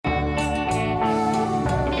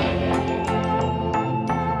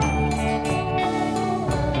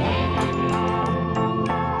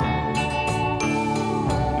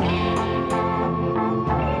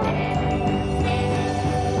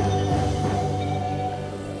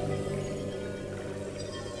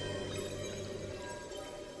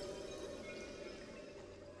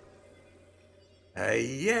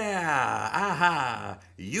Yeah, aha,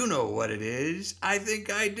 you know what it is. I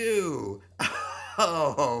think I do.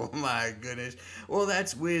 Oh my goodness. Well,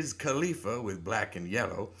 that's Wiz Khalifa with Black and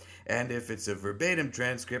Yellow. And if it's a verbatim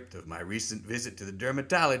transcript of my recent visit to the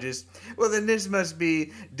dermatologist, well, then this must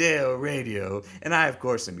be Dale Radio. And I, of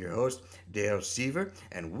course, am your host, Dale Seaver.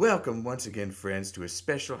 And welcome once again, friends, to a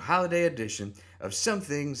special holiday edition of Some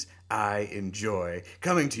Things I Enjoy.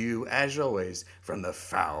 Coming to you, as always, from the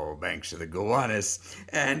foul banks of the Gowanus.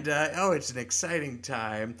 And, it's an exciting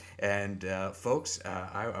time. And, folks,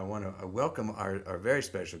 I want to welcome our very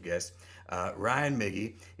special guest. Ryan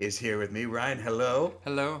Migge is here with me. Ryan, hello.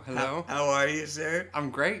 Hello. How are you, sir? I'm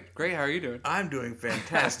great. How are you doing? I'm doing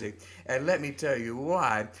fantastic. And let me tell you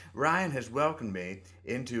why. Ryan has welcomed me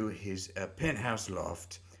into his penthouse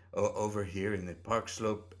loft over here in the Park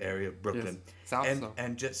Slope area of Brooklyn. Yes. South Slope.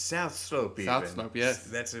 And just South Slope even. South Slope, yes.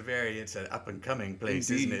 It's an up and coming place,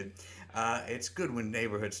 Indeed. isn't it? It's good when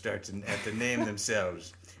neighborhoods start to have to name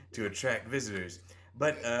themselves to attract visitors.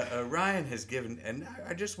 But Ryan has given, and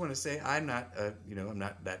I just want to say I'm not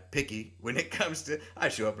that picky when it comes to, I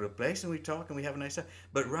show up at a place and we talk and we have a nice time.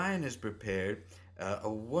 But Ryan has prepared a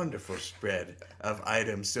wonderful spread of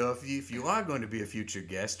items. So if you are going to be a future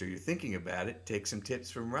guest or you're thinking about it, take some tips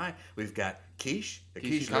from Ryan. We've got quiche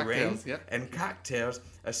Lorraine, yep. and cocktails.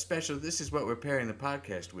 A special, this is what we're pairing the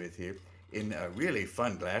podcast with here. In really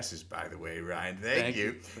fun glasses, by the way, Ryan. Thank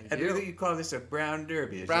you. And really, you call this a brown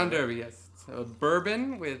derby? Brown derby, yes. So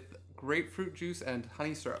bourbon with grapefruit juice and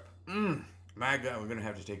honey syrup. My God, we're going to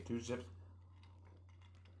have to take 2 sips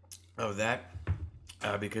of that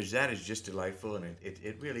because that is just delightful, and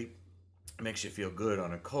it really makes you feel good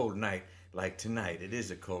on a cold night like tonight. It is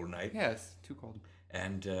a cold night. Yes, too cold.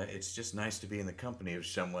 And it's just nice to be in the company of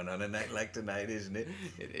someone on a night like tonight, isn't it?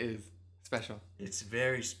 It is. Special. It's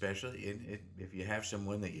very special. If you have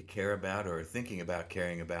someone that you care about or are thinking about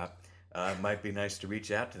caring about, it might be nice to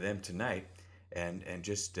reach out to them tonight and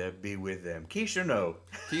just be with them. Quiche or no?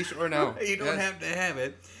 Quiche or no. You don't have to have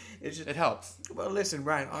it. It helps. Well, listen,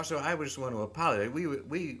 Ryan, also, I just want to apologize.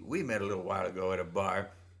 We met a little while ago at a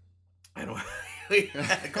bar, and we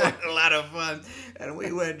had quite a lot of fun, and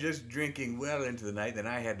we went just drinking well into the night. Then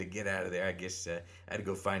I had to get out of there. I guess I had to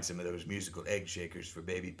go find some of those musical egg shakers for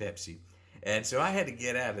baby Pepsi. And so I had to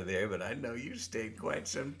get out of there, but I know you stayed quite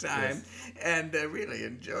some time and really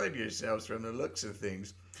enjoyed yourselves from the looks of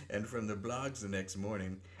things and from the blogs the next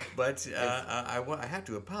morning. But I have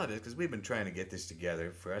to apologize because we've been trying to get this together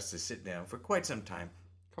for us to sit down for quite some time.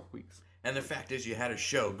 Couple weeks. And the fact is you had a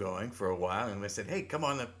show going for a while, and I said, hey, come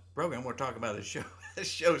on the program. We'll talk about the show. The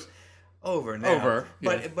show's over now.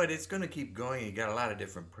 But it's going to keep going. You got a lot of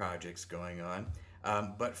different projects going on.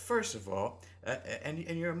 But first of all, and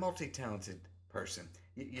you're a multi-talented person.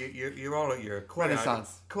 You're a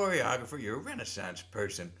choreographer. You're a Renaissance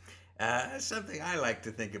person. Something I like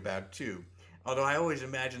to think about too. Although I always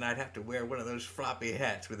imagine I'd have to wear one of those floppy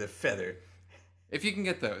hats with a feather. If you can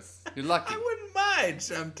get those, you're lucky. I wouldn't mind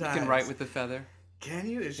sometimes. You can write with the feather. Can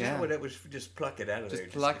you? Is that what it was? Just pluck it out of there.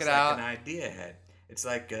 Just pluck it out. Like an idea hat. It's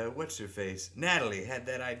like what's her face? Natalie had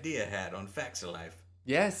that idea hat on Facts of Life.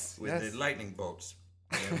 Yes. With the lightning bolts.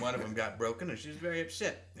 And one of them got broken, and she was very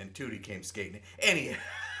upset. And Tootie came skating. Anyhow,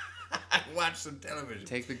 I watched some television.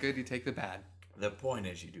 Take the good, you take the bad. The point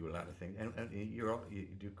is, you do a lot of things, and you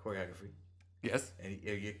do choreography. Yes. And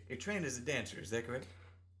you're trained as a dancer. Is that correct?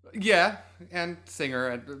 Yeah, and singer,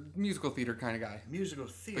 and musical theater kind of guy. Musical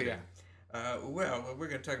theater. Yeah. Well, we're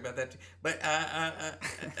going to talk about that too. But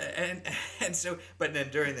but then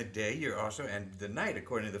during the day you're also, and the night,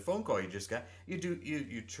 according to the phone call you just got,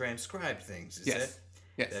 you transcribe things. Yes.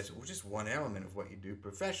 That's just one element of what you do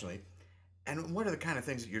professionally. And what are the kind of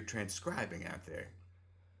things that you're transcribing out there?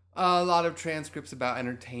 A lot of transcripts about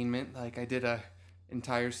entertainment. Like I did a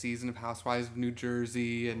entire season of Housewives of New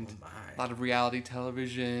Jersey and a lot of reality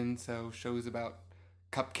television. So shows about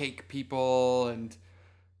cupcake people and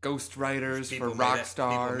ghost writers for rock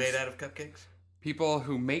stars. People made out of cupcakes? People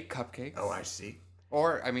who make cupcakes. Oh, I see.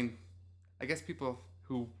 Or, I guess people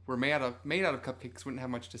who were made out of cupcakes wouldn't have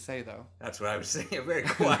much to say, though. That's what I was saying. Very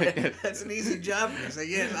quiet. That's an easy job for you. Say,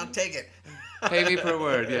 yes, I'll take it. Pay me per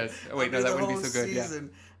word, yes. Oh, wait, no, that wouldn't be so good. Season.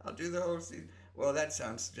 Yeah. I'll do the whole season. Well, that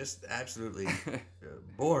sounds just absolutely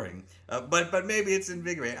boring. But maybe it's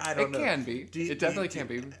invigorating. I don't know. It can be. It definitely can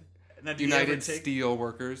be. Now, United Steel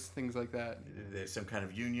Workers, things like that. There's some kind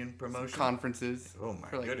of union promotion? Conferences. Oh, my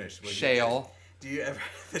goodness. Shale. Do you ever,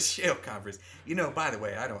 the Shale Conference, by the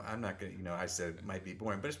way, I'm not going to, I said it might be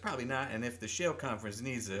boring, but it's probably not. And if the Shale Conference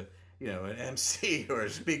needs an MC or a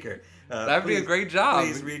speaker, that'd be a great job.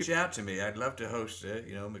 Please reach out to me. I'd love to host a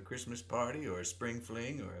Christmas party or a spring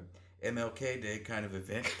fling or MLK Day kind of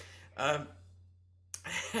event.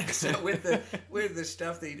 So with the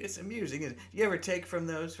stuff that it's amusing. Do you ever take from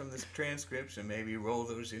the transcripts and maybe roll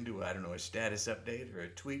those into, I don't know, a status update or a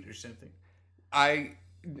tweet or something?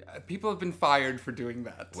 People have been fired for doing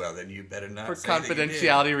that. Well, then you better not for say that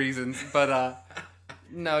confidentiality reasons. But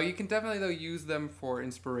no, you can definitely though use them for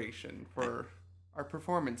inspiration for our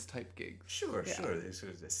performance type gigs. Sure. There's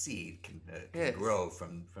a seed can grow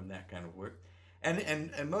from that kind of work.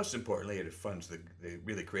 And most importantly, it funds the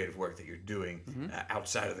really creative work that you're doing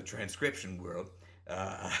outside of the transcription world,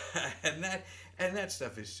 and that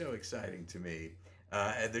stuff is so exciting to me.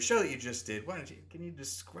 The show that you just did, can you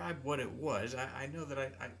describe what it was? I know that I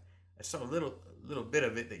saw a little bit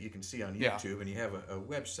of it that you can see on YouTube, and you have a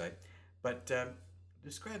website, but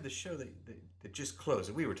describe the show that just closed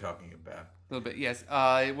that we were talking about. A little bit, yes.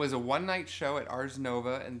 It was a one-night show at Ars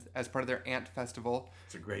Nova, and as part of their Ant Festival.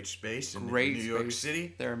 It's a great space in New York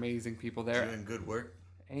City. They're amazing people there. Doing good work.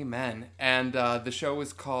 Amen. And the show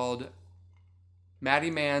was called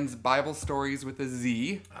Maddy Mann's Bible Stories with a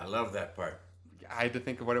Z. I love that part. I had to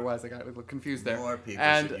think of what it was. I got a little confused there. More people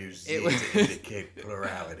should use Z to indicate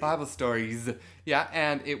plurality. Bible stories. Yeah,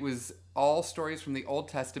 and it was all stories from the Old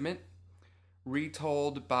Testament,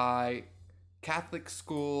 retold by Catholic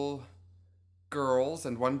school girls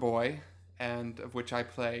and one boy, and of which I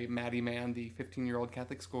play Maddy Mann, the 15-year-old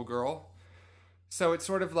Catholic school girl. So it's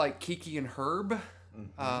sort of like Kiki and Herb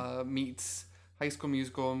meets High School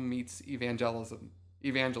Musical meets evangelism,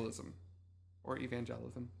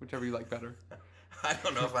 whichever you like better. I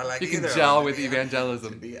don't know if I like you either. You can gel with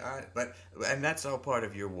evangelism. To be honest, and that's all part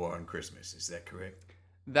of your war on Christmas. Is that correct?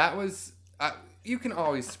 That was. You can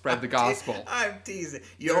always spread the gospel. I'm teasing.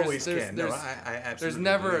 You always can. No, I absolutely. There's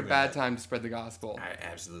never a bad time to spread the gospel. I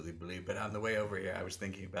absolutely believe. But on the way over here, I was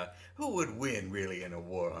thinking about who would win really in a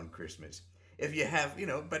war on Christmas. If you have,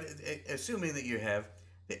 but assuming that you have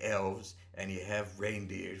the elves and you have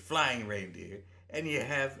reindeer, flying reindeer, and you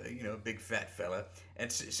have, a big fat fella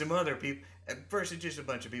and some other people, versus just a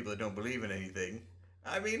bunch of people that don't believe in anything.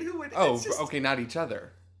 I mean, who would? Okay, not each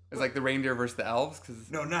other. It's like the reindeer versus the elves?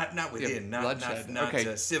 No, not within. Not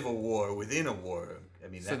a civil war within a war. I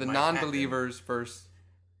mean, so the non-believers versus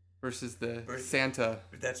the Santa.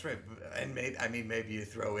 That's right. And maybe you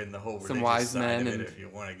throw in the whole religious some wise side men of it if you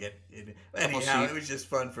want to get in. Anyhow, it was just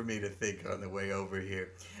fun for me to think on the way over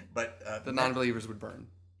here. But the non-believers would burn.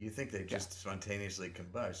 You think they just spontaneously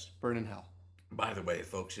combust? Burn in hell. By the way,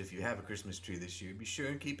 folks, if you have a Christmas tree this year, be sure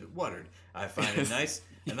and keep it watered. I find a nice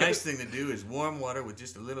thing to do is warm water with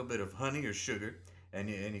just a little bit of honey or sugar, and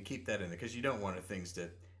you keep that in there because you don't want things to.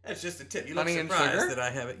 That's just a tip. You look surprised that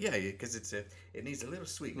I have it. Yeah, because it needs a little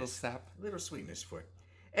sweetness, a little sweetness for it.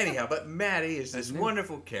 Anyhow, but Maddy is this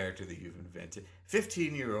wonderful character that you've invented,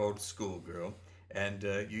 15-year-old schoolgirl, and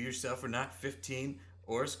you yourself are not 15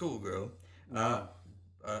 or a schoolgirl, no.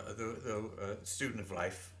 The student of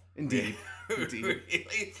life. Indeed.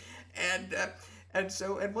 Really. And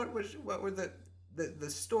what were the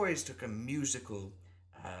stories took a musical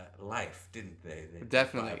life, didn't they?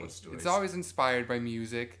 Definitely. It's always inspired by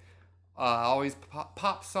music. Always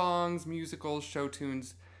pop songs, musicals, show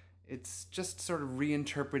tunes. It's just sort of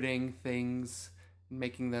reinterpreting things and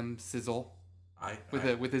making them sizzle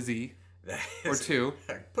with a Z. Or two.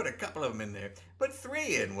 Put a couple of them in there. Put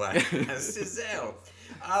three in one. Sizzle.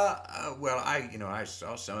 Well, I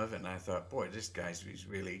saw some of it and I thought, boy, this guy's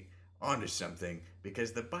really onto something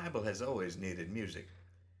because the Bible has always needed music.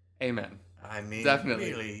 Amen. I mean,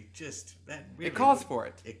 definitely. Really, just that. Really, it calls for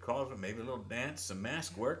it. It calls for maybe a little dance, some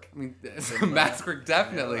mask work. I mean, some mask work,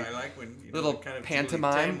 definitely. I like when little kind of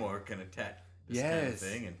pantomime. Julie Taymor can attach this kind of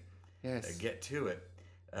thing and get to it.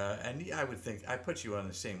 And I would think I put you on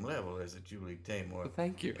the same level as a Julie Taymor. Well,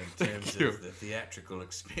 thank you. In terms of the theatrical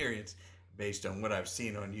experience, based on what I've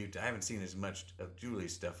seen on YouTube. I haven't seen as much of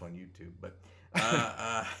Julie's stuff on YouTube, but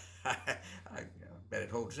I bet it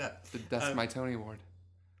holds up. That's my Tony Award.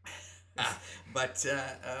 But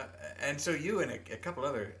and so you and a couple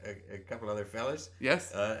other fellas,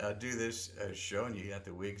 yes, do this show, and you got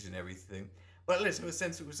the wigs and everything. But listen,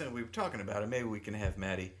 since we were talking about it, maybe we can have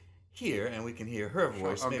Maddy here, and we can hear her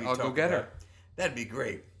voice. Sure. Maybe I'll go get her. That'd be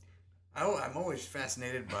great. I'm always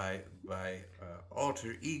fascinated by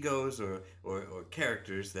alter egos or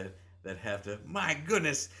characters that have to. My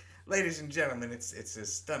goodness, ladies and gentlemen, it's a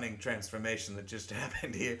stunning transformation that just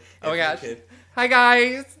happened here. Oh my gosh! Hi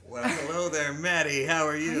guys. Well, hello there, Maddy. How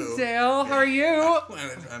are you? Hi, Dale. How are you?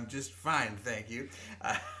 Well, I'm just fine, thank you.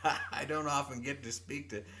 I don't often get to speak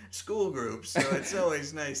to school groups, so it's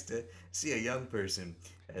always nice to see a young person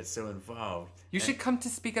that's so involved. You should come to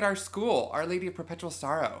speak at our school, Our Lady of Perpetual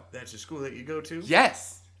Sorrow. That's a school that you go to?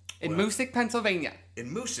 Yes. In Moosic, Pennsylvania.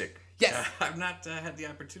 In Moosic? Yes. I've not had the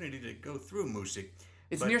opportunity to go through Moosic.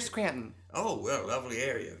 It's near Scranton. Oh, well, lovely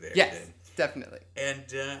area there. Yes, then. definitely. And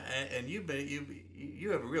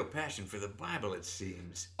you have a real passion for the Bible, it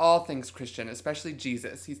seems. All things Christian, especially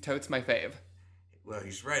Jesus. He's totes my fave. Well,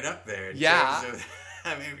 he's right up there. In yeah. terms of,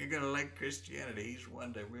 I mean, if you're gonna like Christianity, he's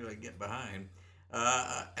one to really get behind.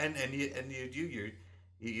 And you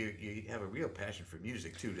have a real passion for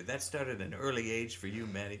music too. Did that start at an early age for you,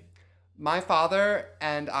 Maddy? My father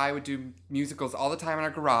and I would do musicals all the time in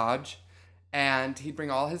our garage, and he'd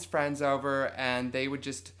bring all his friends over, and they would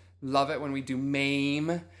just love it when we do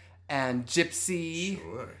Mame and Gypsy.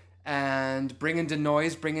 Sure. And Bring Into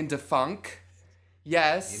Noise, Bring Into Funk.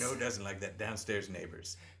 Yes. You know who doesn't like that? Downstairs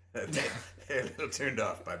neighbors. They're a little turned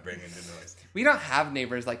off by Bring Into Noise. We don't have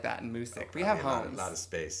neighbors like that in Moosic. We have homes. A lot of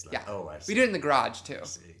space. Yeah. Oh, I see. We do it in the garage, too. I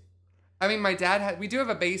see. I mean, we do have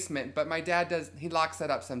a basement, but my dad he locks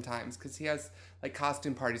that up sometimes because he has like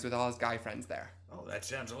costume parties with all his guy friends there. Oh, that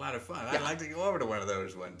sounds a lot of fun. Yeah. I'd like to go over to one of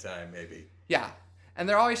those one time, maybe. Yeah. And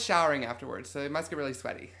they're always showering afterwards, so it must get really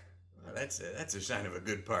sweaty. Well, that's a sign of a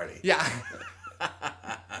good party. Yeah.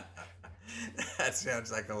 That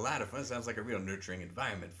sounds like a lot of fun. Sounds like a real nurturing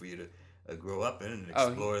environment for you to grow up in and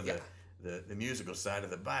explore the musical side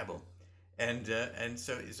of the Bible. And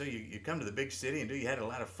so you come to the big city, and you had a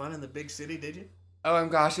lot of fun in the big city, did you? Oh my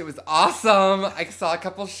gosh, it was awesome. I saw a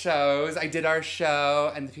couple shows. I did our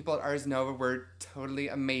show, and the people at Ars Nova were totally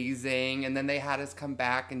amazing. And then they had us come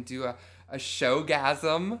back and do a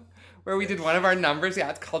showgasm where we did one of our numbers. Yeah,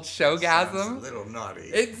 it's called Showgasm. Sounds a little naughty.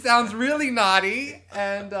 It sounds really naughty.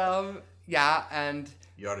 And and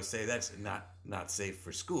you ought to say that's not safe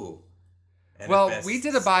for school. Well, we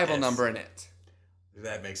did a Bible number in it.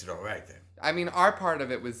 That makes it all right then. I mean, our part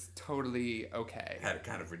of it was totally okay. Had a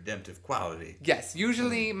kind of redemptive quality. Yes,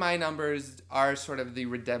 usually my numbers are sort of the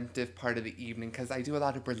redemptive part of the evening because I do a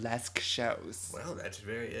lot of burlesque shows. Well, that's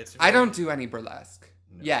very... I don't do any burlesque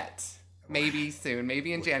yet. Maybe soon.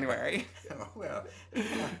 Maybe in January. Well,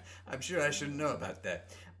 I'm sure I shouldn't know about that.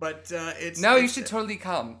 But you should totally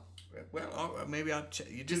come. Well, maybe I'll...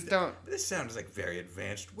 You just don't... This sounds like very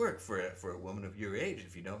advanced work for a woman of your age,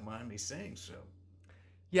 if you don't mind me saying so.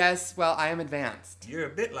 Yes, well, I am advanced. You're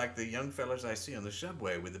a bit like the young fellas I see on the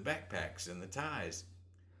subway with the backpacks and the ties.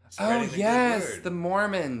 Oh, yes, the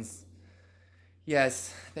Mormons.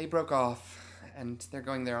 Yes, they broke off, and they're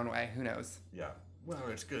going their own way. Who knows? Yeah. Well,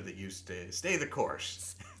 it's good that you stay the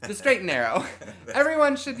course. The straight and narrow.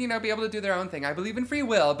 Everyone should, be able to do their own thing. I believe in free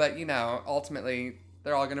will, but, ultimately,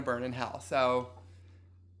 they're all going to burn in hell. So,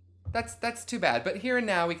 that's too bad. But here and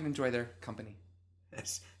now, we can enjoy their company.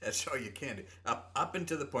 That's all you can do. Up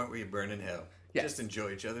until the point where you burn in hell. Yes. Just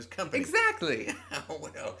enjoy each other's company. Exactly.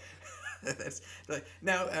 Well, that's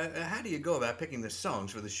now. How do you go about picking the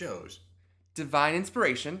songs for the shows? Divine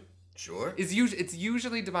inspiration. Sure. It's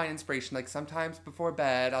usually divine inspiration. Like sometimes before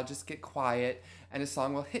bed, I'll just get quiet and a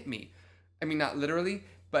song will hit me. I mean, not literally,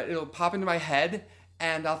 but it'll pop into my head,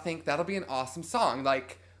 and I'll think that'll be an awesome song.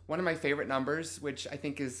 Like one of my favorite numbers, which I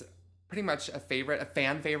think is pretty much a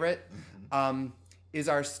fan favorite. Mm-hmm. Is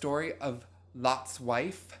our story of Lot's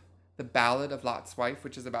wife, the Ballad of Lot's Wife,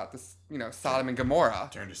 which is about this, Sodom and Gomorrah.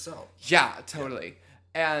 Turn to salt. Yeah, totally.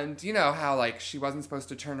 Yeah. And you know how, she wasn't supposed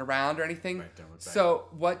to turn around or anything? Right, don't look back. So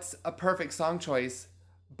what's a perfect song choice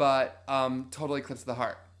but Total Eclipse of the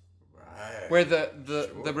Heart? Right. Where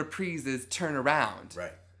the reprise is Turn Around.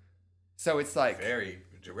 Right. So it's like... Very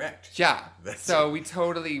direct. Yeah. We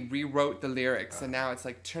totally rewrote the lyrics, and now it's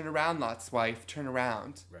like, turn around, Lot's wife, turn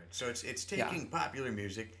around. Right. So it's taking popular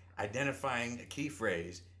music, identifying a key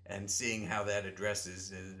phrase, and seeing how that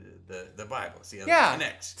addresses the Bible. See how that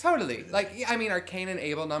connects. Totally. Our Cain and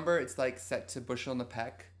Abel number, it's set to Bushel and the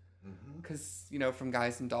Peck. Because, from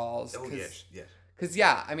Guys and Dolls. Oh, yes. Because,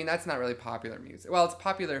 that's not really popular music. Well, it's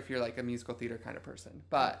popular if you're, a musical theater kind of person.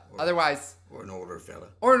 But otherwise... Or an older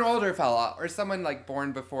fella. Or someone,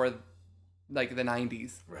 born before, the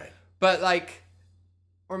 90s. Right. But,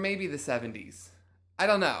 or maybe the 70s. I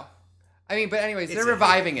don't know. But anyways, they're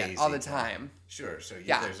reviving it all the time. Sure, so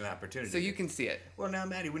there's an opportunity. So you can see it. Well, now,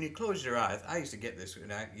 Maddy, when you close your eyes, I used to get this.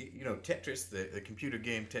 Tetris, the computer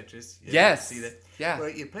game Tetris. Yes. See that? Yeah. Well,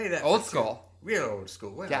 you play that. Old school. Real old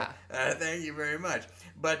school. Well, yeah. Thank you very much.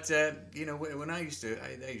 But when I used to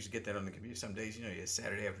get that on the computer. Some days,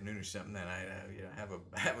 Saturday afternoon or something, then I'd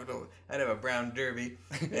have a brown derby,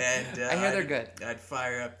 and I hear they're good. I'd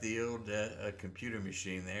fire up the old computer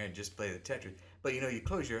machine there and just play the Tetris. But you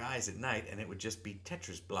close your eyes at night, and it would just be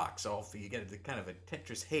Tetris blocks. You get the kind of a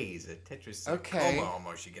Tetris haze, a Tetris coma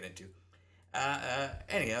almost you get into.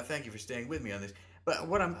 Anyhow, thank you for staying with me on this. But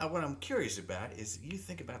what I'm curious about is you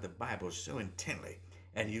think about the Bible so intently,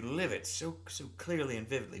 and you live it so clearly and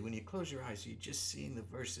vividly. When you close your eyes, you're just seeing the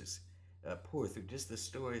verses pour through, just the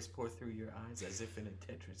stories pour through your eyes as if in a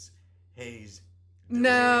Tetris haze.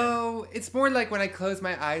 No, it's more like when I close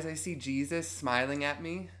my eyes, I see Jesus smiling at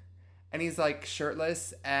me, and he's like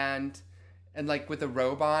shirtless and like with a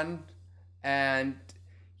robe on, and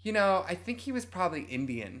I think he was probably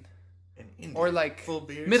Indian. Or like full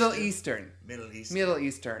beard, Middle Eastern. Middle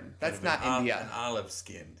Eastern. That's not India. An olive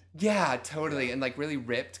skinned. Yeah, totally. Yeah. And like really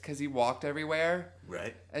ripped because he walked everywhere.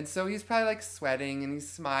 Right. And so he's probably like sweating and he's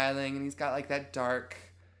smiling and he's got like that dark,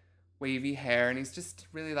 wavy hair and he's just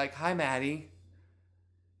really like, "Hi, Maddie."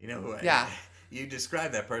 You know who? Yeah. You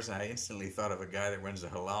described that person. I instantly thought of a guy that runs a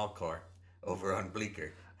halal car over on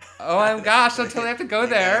Bleecker. Oh my gosh! I'll totally have to go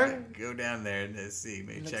there. Go down there and see.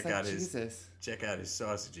 Maybe check out his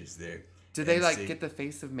sausages there. Do they like get the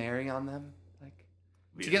face of Mary on them? Like,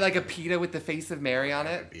 do you get like a pita with the face of Mary on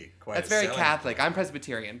it? That's very Catholic. I'm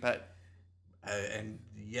Presbyterian, but and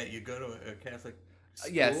yet you go to a Catholic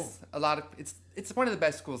school? Yes, a lot of it's one of the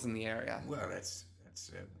best schools in the area. Well, that's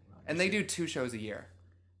and they do 2 shows a year.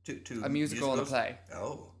 Two a musical and a play.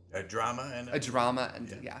 Oh, a drama and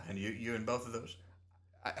yeah. And you in both of those?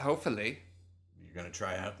 Hopefully. You're gonna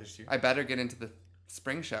try out this year? I better get into the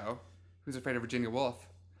spring show. Who's Afraid of Virginia Woolf?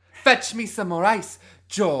 Fetch me some more ice,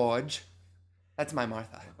 George. That's my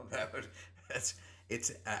Martha.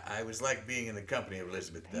 I was like being in the company of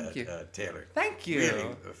Elizabeth Taylor. Thank you. Really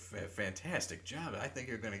a fantastic job. I think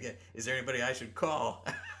you're going to get. Is there anybody I should call?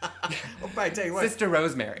 Well, I tell you what, Sister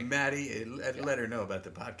Rosemary. Maddie, let her know about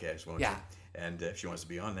the podcast, won't you? Yeah. And if she wants to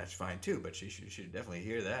be on, that's fine too. But she should definitely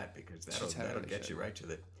hear that because that'll get you right to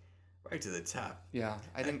the top. Yeah,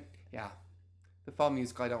 I think. Yeah. The fall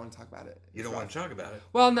musical, I don't want to talk about it. You don't want to talk about it?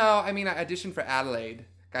 Well, no. I mean, I auditioned for Adelaide,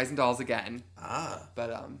 Guys and Dolls again.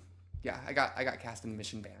 But yeah, I got cast in the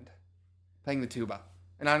mission band, playing the tuba,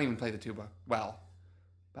 and I don't even play the tuba well.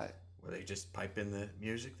 But were they just pipe in the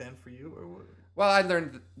music then for you, or what? Well, I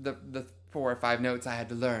learned the 4 or 5 notes I had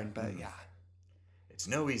to learn, but yeah, it's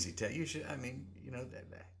no easy test. You should. I mean,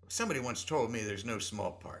 somebody once told me there's no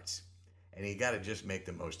small parts, and you got to just make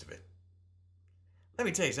the most of it. Let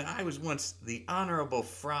me tell you something. I was once the Honorable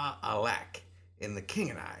Fra Alack in The King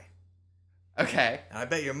and I. Okay. And I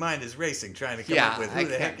bet your mind is racing trying to come up with who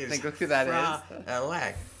the heck is who that Fra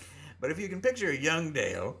Alack. But if you can picture a young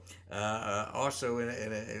Dale, also in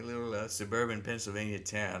a little suburban Pennsylvania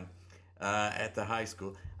town at the high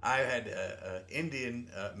school, I had Indian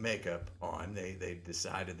makeup on. They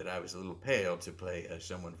decided that I was a little pale to play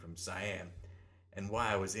someone from Siam. And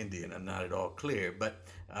why I was Indian, I'm not at all clear. But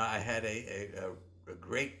I had a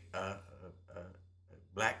great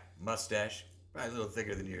black mustache, probably a little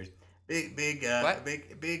thicker than yours. Big,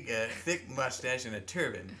 thick mustache and a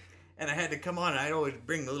turban. And I had to come on, and I'd always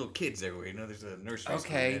bring the little kids everywhere. There's a nursery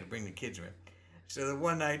school, I had to bring the kids around. So the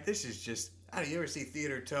one night, this is just, you ever see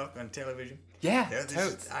theater talk on television? Yeah,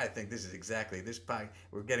 I think this is exactly this pie.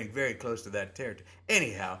 We're getting very close to that territory.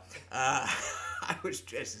 Anyhow, I was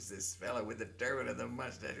dressed as this fella with the turban and the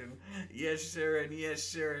mustache, and yes, sir, and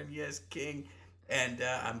yes, king. And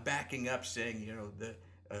I'm backing up saying,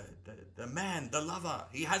 the man, the lover,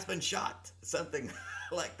 he has been shot. Something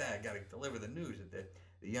like that. I got to deliver the news at the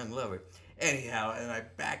young lover. Anyhow, and I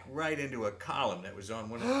back right into a column that was on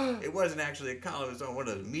one of, it wasn't actually a column, it was on one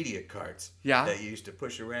of those media carts that you used to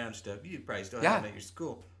push around stuff. You probably still have them at your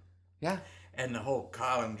school. Yeah. And the whole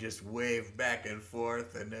column just waved back and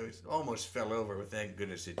forth, and it almost fell over, but thank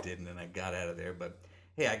goodness it didn't, and I got out of there. But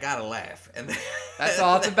hey, I got to laugh. And that's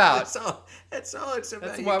all it's about. That's all it's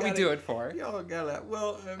about. That's what we do it for. You all got to laugh.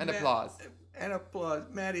 Well, and applause. And applause.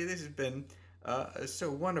 Maddie, this has been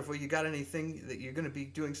so wonderful. You got anything that you're going to be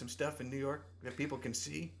doing some stuff in New York that people can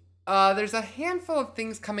see? There's a handful of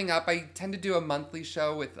things coming up. I tend to do a monthly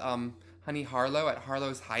show with Honey Harlow at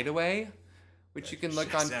Harlow's Hideaway, which you can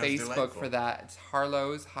look on Facebook delightful. For that. It's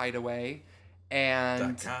Harlow's Hideaway.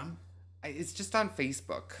 And .com? It's just on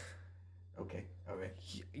Facebook. Okay.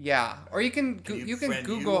 Yeah, or you can Google. You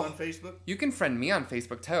on Facebook? You can friend me on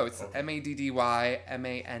Facebook too. It's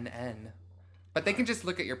MADDYMANN. But they can just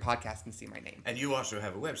look at your podcast and see my name. And you also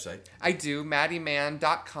have a website. I do,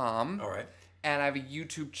 MaddyMann.com. All right. And I have a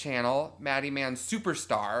YouTube channel, Maddy Mann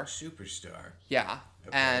Superstar. Yeah.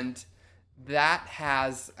 Okay. And that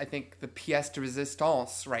has, I think, the pièce de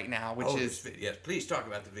résistance right now, which is... Yes, please talk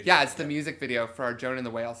about the video. Yeah, it's the music video for our Joan and the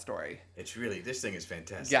Whale story. It's really, this thing is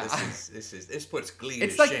fantastic. Yeah. This puts Glee to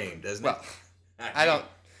shame, doesn't it? I don't...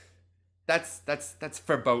 That's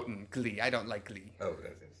verboten, Glee. I don't like Glee. Oh,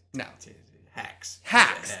 no. Hacks.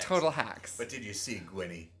 Total hacks. But did you see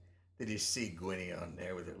Gwynny? Did you see Gwynnie on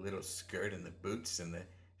there with her little skirt and the boots and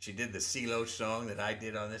she did the CeeLo song that I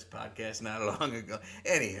did on this podcast not long ago.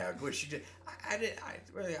 Anyhow, she did. I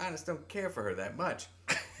really honest don't care for her that much,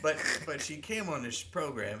 but she came on this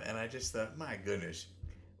program and I just thought, my goodness,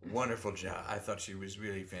 wonderful job. I thought she was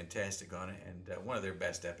really fantastic on it and one of their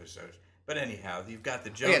best episodes. But anyhow, you've got the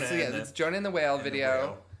Jonah. It's Jonah and the Whale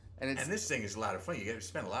video, and this thing is a lot of fun. You got to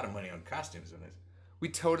spend a lot of money on costumes on this. We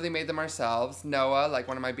totally made them ourselves. Noah, like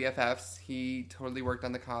one of my BFFs, he totally worked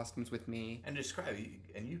on the costumes with me. And describe,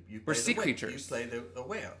 you we're sea creatures. You play the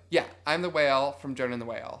whale. Yeah, I'm the whale from Jonah and the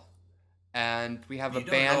Whale. And we have a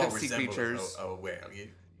band of sea creatures. A whale.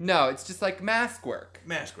 No, it's just like mask work.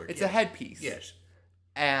 It's a headpiece. Yes.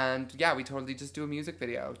 And yeah, we totally just do a music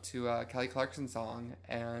video to a Kelly Clarkson song.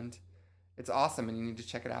 And it's awesome. And you need to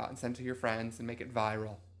check it out and send it to your friends and make it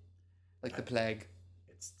viral. Like the plague.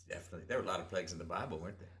 Definitely. There were a lot of plagues in the Bible,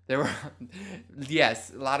 weren't there? There were,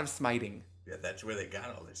 yes, a lot of smiting. Yeah, that's where they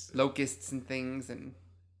got all this. Locusts and things. And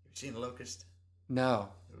you seen a locust? No.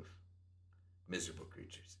 Oof. Miserable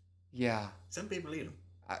creatures. Yeah. Some people eat them.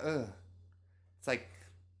 It's like,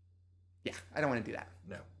 yeah, I don't want to do that.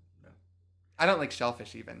 No. I don't like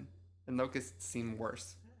shellfish even. And locusts seem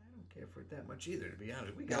worse. I don't care for it that much either, to be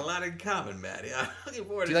honest. We got a lot in common, Maddie. I'm looking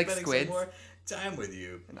forward to spending some more time with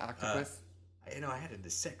you. An octopus? I had to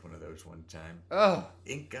dissect one of those one time. Oh.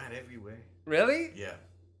 Ink got everywhere. Really? Yeah.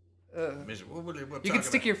 Miserable. You can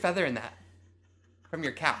stick your feather in that. From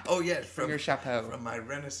your cap. Oh, yes. From your chapeau. From my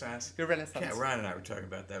Renaissance. Your Renaissance. Yeah, Ryan and I were talking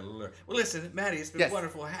about that a little earlier. Well, listen, Maddie, it's been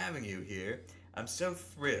wonderful having you here. I'm so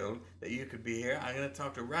thrilled that you could be here. I'm going to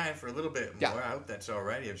talk to Ryan for a little bit more. I hope that's all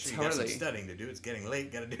right. I'm sure you got some studying to do. It's getting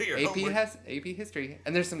late. Got to do your homework. AP history.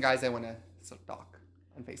 And there's some guys I want to stalk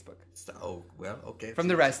on Facebook. Oh, well, okay. From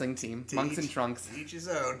the wrestling team. Monks and Trunks. Each his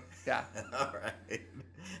own. Yeah. All right.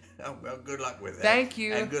 Oh, well, good luck with that. Thank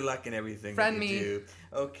you. And good luck in everything Friend that you me. do.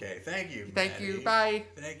 Okay, thank you, Thank Maddie. you. Bye.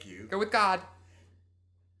 Thank you. Go with God.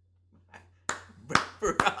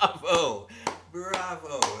 Bravo.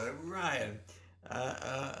 Ryan.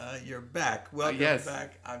 You're back. Welcome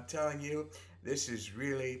back. I'm telling you, this is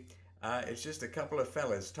really... it's just a couple of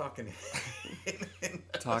fellas talking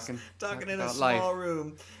talking in a small life.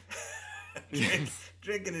 room,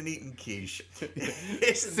 drinking and eating quiche.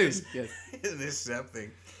 Isn't this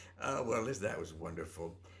something? Well, that was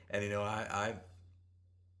wonderful. And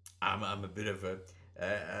I'm a bit of a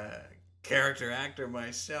character actor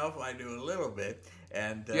myself. I do a little bit.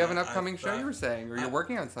 And you have an upcoming show, you were saying, or you're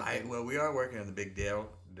working on something. Well, we are working on the Big Dale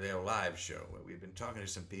Live show. We've been talking to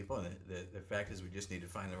some people, and the fact is we just need to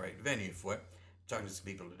find the right venue for it. Talking to some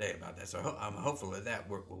people today about that, so I'm hopeful that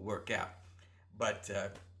will work out. But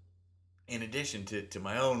in addition to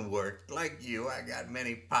my own work, like you, I got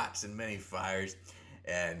many pots and many fires,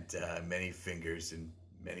 and many fingers and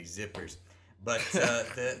many zippers. But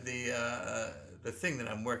the thing that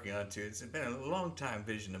I'm working on too, it's been a long time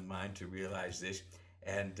vision of mine to realize this,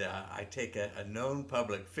 and I take a known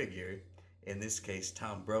public figure. In this case,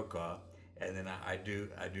 Tom Brokaw, and then I do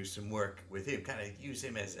some work with him, kind of use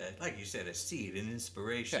him as like you said, a seed, an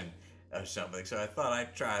inspiration of something. So I thought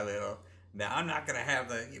I'd try a little. Now I'm not going to have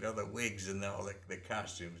the wigs and all the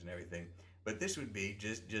costumes and everything, but this would be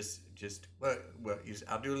just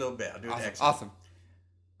I'll do a little bit. I'll do an extra. Awesome.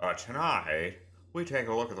 Tonight we take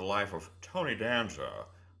a look at the life of Tony Danza,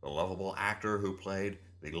 the lovable actor who played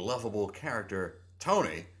the lovable character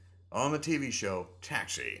Tony on the TV show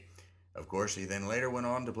Taxi. Of course, he then later went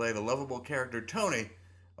on to play the lovable character Tony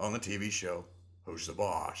on the TV show Who's the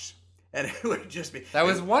Boss? And it would just be... That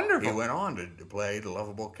was wonderful. He went on to play the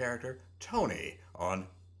lovable character Tony on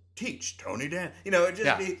Teach Tony Dan.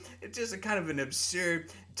 It's just a kind of an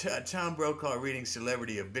absurd Tom Brokaw reading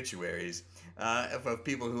celebrity obituaries of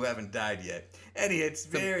people who haven't died yet. And it's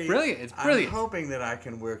brilliant. I'm hoping that I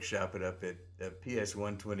can workshop it up at PS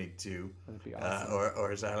 122. That'd be awesome.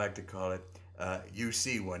 Or as I like to call it,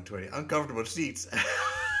 UC 120, uncomfortable seats.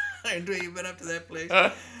 You've been up to that place.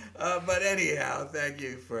 But anyhow, thank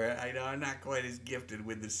you for. I'm not quite as gifted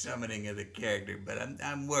with the summoning of the character, but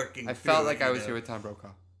I'm working. I felt like I was here with Tom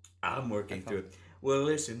Brokaw. I'm working through it. Well,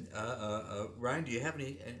 listen, Ryan, do you have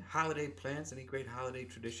any holiday plans? Any great holiday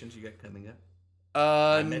traditions you got coming up?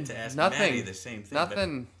 I meant to ask Maddie the same thing.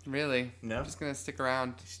 Nothing really. No, I'm just gonna stick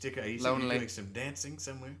around. Are you doing some dancing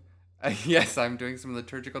somewhere? Yes, I'm doing some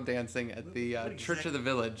liturgical dancing at the Church of the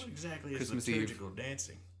Village. What exactly Christmas is liturgical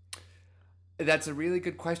dancing? That's a really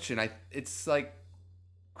good question. It's like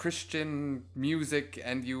Christian music,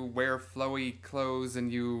 and you wear flowy clothes,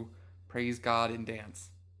 and you praise God and dance.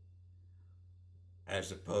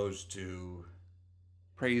 As opposed to...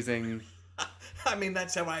 praising I mean,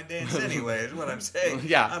 that's how I dance anyway, is what I'm saying.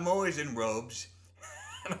 Yeah. I'm always in robes.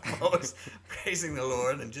 And I'm always praising the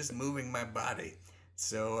Lord and just moving my body.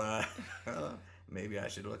 So maybe I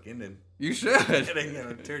should look into You should. getting a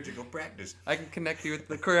liturgical practice. I can connect you with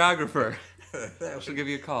the choreographer. She'll give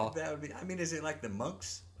you a call. That would be. I mean, is it like the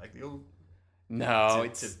monks, like the old? No,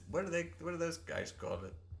 it's what are they? What are those guys called?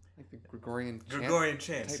 like the Gregorian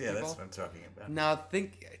Chants. type Yeah, that's people? what I'm talking about. No,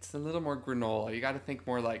 think it's a little more granola. You got to think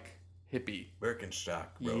more like hippie. Birkenstock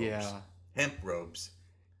robes. Yeah. Hemp robes.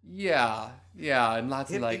 Yeah, and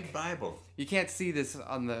lots Hippie of like. Bible. You can't see this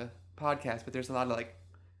on the podcast, but there's a lot of like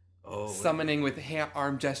Oh. summoning with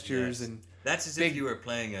arm gestures Yes. and. That's as big- if you were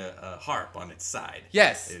playing a harp on its side.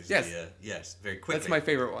 Yes, Is yes. yes, very quickly. That's my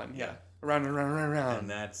favorite one. Yeah, around and around and around. And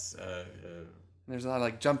that's There's a lot of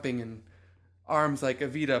like jumping and arms like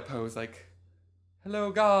Evita pose, like "Hello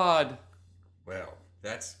God." well,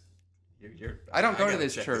 that's you're. I don't go to gotta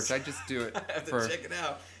this check church. this I just do it I have for to check it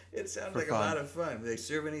out. It sounds for like fun. a lot of fun. Do they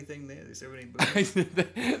serve anything there? Do they serve any booze?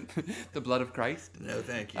 the blood of Christ. No,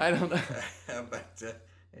 thank you. I don't know. But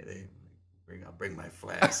I'll bring my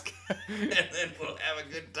flask, and then we'll have a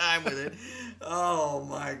good time with it. Oh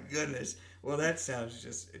my goodness! Well, that sounds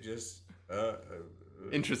just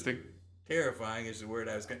Interesting. Terrifying is the word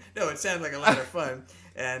I was going. No, it sounds like a lot of fun,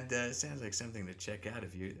 and it sounds like something to check out.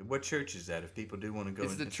 If you, what church is that? If people do want to go,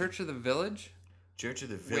 It's the Church of the Village, Church of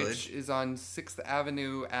the Village. which is on 6th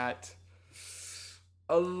Avenue at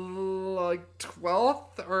like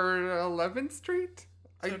 12th or 11th Street.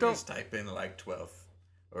 So I don't. just type in like 12th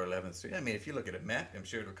or 11th Street. I mean, if you look at a map, I'm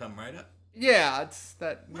sure it'll come right up. Yeah, it's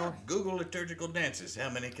that. Well, Google liturgical dances. How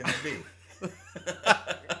many can there be?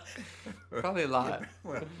 Probably a lot.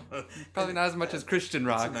 Well, Probably not as much as Christian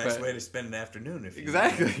rock. It's a nice but way to spend an afternoon if you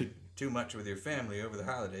Exactly. too much with your family over the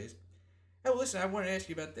holidays. Oh, listen, I want to ask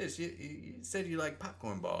you about this. You said you like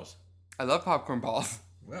popcorn balls. I love popcorn balls.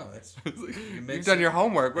 Well, that's You've done your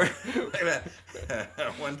homework. one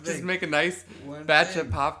thing. Just make a nice One batch thing.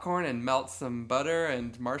 of popcorn and melt some butter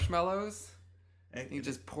and marshmallows. And You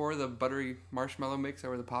just pour the buttery marshmallow mix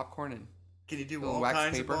over the popcorn, and can you do little all wax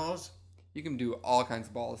kinds paper. of balls? you can do all kinds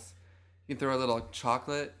of balls. You can throw a little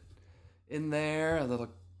chocolate in there, a little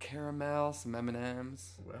caramel, some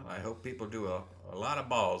M&Ms. Well, I hope people do a lot of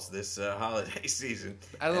balls this holiday season.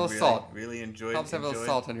 Add a little and salt. Really enjoy. Helps have a little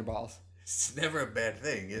salt on your balls. It's never a bad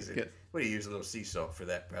thing, is it? Good. What do you use? A little sea salt for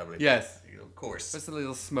that, probably. Yes. Of course. Just a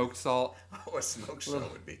little smoked salt, Oh, a smoked salt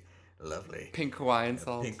would be lovely. pink Hawaiian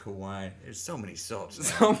salt. Pink Hawaiian. There's so many salts. now.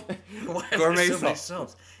 So, Why are gourmet there so many salt.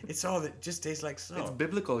 salts? It's all that just tastes like salt. It's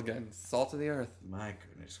biblical again. Salt of the earth. My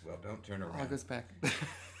goodness. Well, don't turn All around. goes back.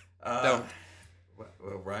 Don't.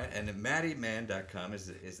 Well, right. And MaddyMann.com is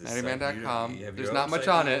the site. MaddyMann.com. You have There's your not own much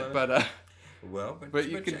site on you it, wanna- but but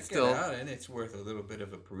you can check still- it out, and it's worth a little bit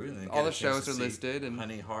of a peruse. And all get the a chance shows to are see listed. And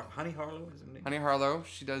Honey Harlow is her name. Honey Harlow,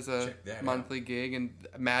 she does a Check that monthly gig, and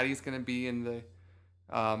Maddie's going to be in the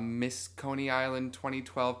Miss Coney Island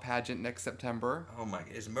 2012 pageant next September. Oh my!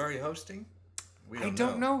 Is Murray hosting? We I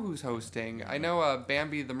don't know who's hosting. I know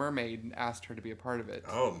Bambi the Mermaid asked her to be a part of it.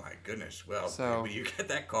 Oh my goodness! Well, So- when you get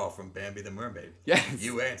that call from Bambi the Mermaid, Yes.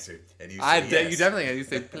 you answered and you I said did. yes. You definitely. You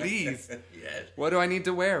say, please. Yes. What do I need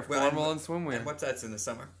to wear? Well, Formal and swimwear. And what's that's in the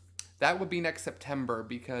summer? That would be next September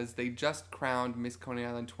because they just crowned Miss Coney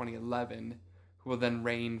Island 2011, who will then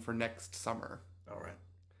reign for next summer. All right.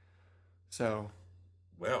 So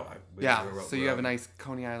Well, so you have a nice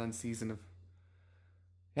Coney Island season of.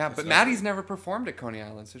 Yeah, That's but not Maddie's bad. never performed at Coney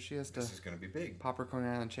Island, so she has to This is going to be big. pop her Coney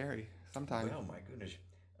Island cherry sometime. Well, my goodness.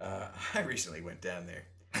 I recently went down there.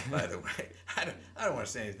 By the way, I don't want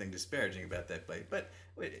to say anything disparaging about that place, but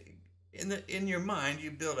in your mind, you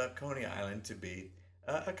build up Coney Island to be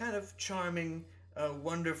a kind of charming,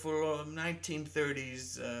 wonderful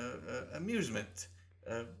 1930s amusement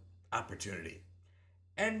opportunity,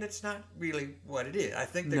 and it's not really what it is. I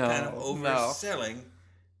think they're kind of No. overselling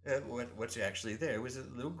what's actually there. It was a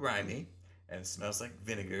little grimy and it smells like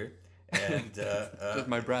vinegar. And Just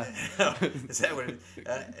my breath. Is that what it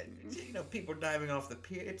is? People diving off the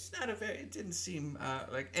pier. It's not it didn't seem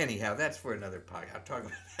like, anyhow, that's for another podcast. I'll talk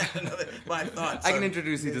about that. My thoughts. I can on-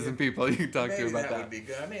 introduce you to some people you can talk to Maybe about that that. would be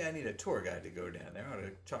good. I mean, I need a tour guide to go down there. I ought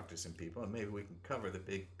to talk to some people, and maybe we can cover the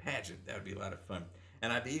big pageant. That would be a lot of fun.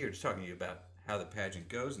 And I'd be eager to talk to you about how the pageant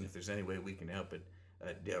goes, and if there's any way we can help it.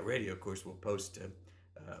 Dale Radio, of course, will post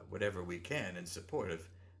whatever we can in support of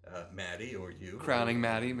Maddie or you. Crowning or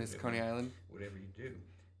Maddie, Miss whatever- Coney Island. Whatever you do. Do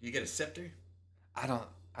you get a scepter? I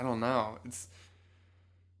don't know.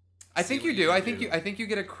 I See think what you you do. can do. I think you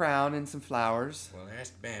get a crown and some flowers. Well,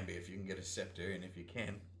 ask Bambi if you can get a scepter, and if you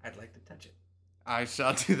can, I'd like to touch it. I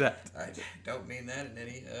shall do that. I don't mean that in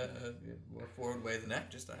any more forward way than that.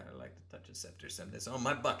 Just I like to touch a scepter someday. It's on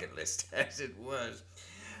my bucket list, as it was.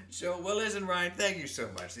 So, well, listen, Ryan, thank you so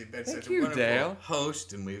much. You've been such a wonderful Dale.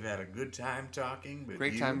 host, and we've had a good time talking with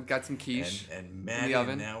Great you. time. Got some quiche and Maddy, in the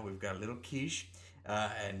oven. and now we've got a little quiche,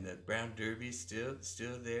 and the brown derby still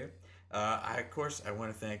there. Of course, I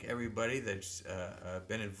want to thank everybody that's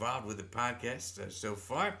been involved with the podcast so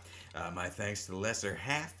far. My thanks to the Lesser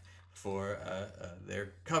Half for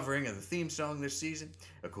their covering of the theme song this season.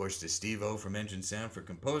 Of course, to Steve-O from Engine Sound for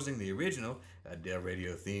composing the original Dale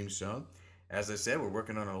Radio theme song. As I said, we're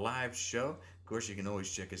working on a live show. Of course, you can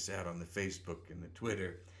always check us out on the Facebook and the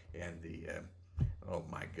Twitter and the, oh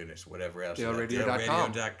my goodness, whatever else.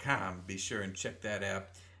 DaleRadio.com. DaleRadio.com. Be sure and check that out.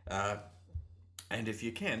 And if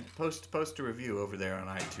you can, post a review over there on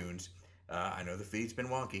iTunes. I know the feed's been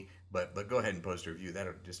wonky, but go ahead and post a review.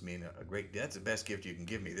 That'll just mean a great. That's the best gift you can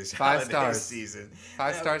give me this 5 holiday stars. season.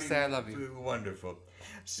 5 stars say I love you. Wonderful.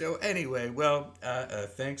 So anyway, well,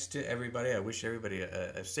 thanks to everybody. I wish everybody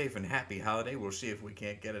a safe and happy holiday. We'll see if we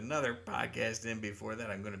can't get another podcast in before that.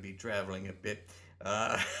 I'm going to be traveling a bit.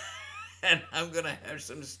 And I'm going to have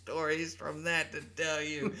some stories from that to tell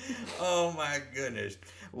you. Oh, my goodness.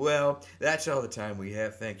 Well, that's all the time we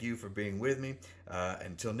have. Thank you for being with me.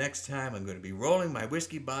 Until next time, I'm going to be rolling my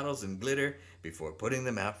whiskey bottles in glitter before putting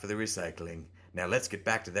them out for the recycling. Now, let's get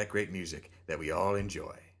back to that great music that we all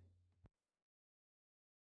enjoy.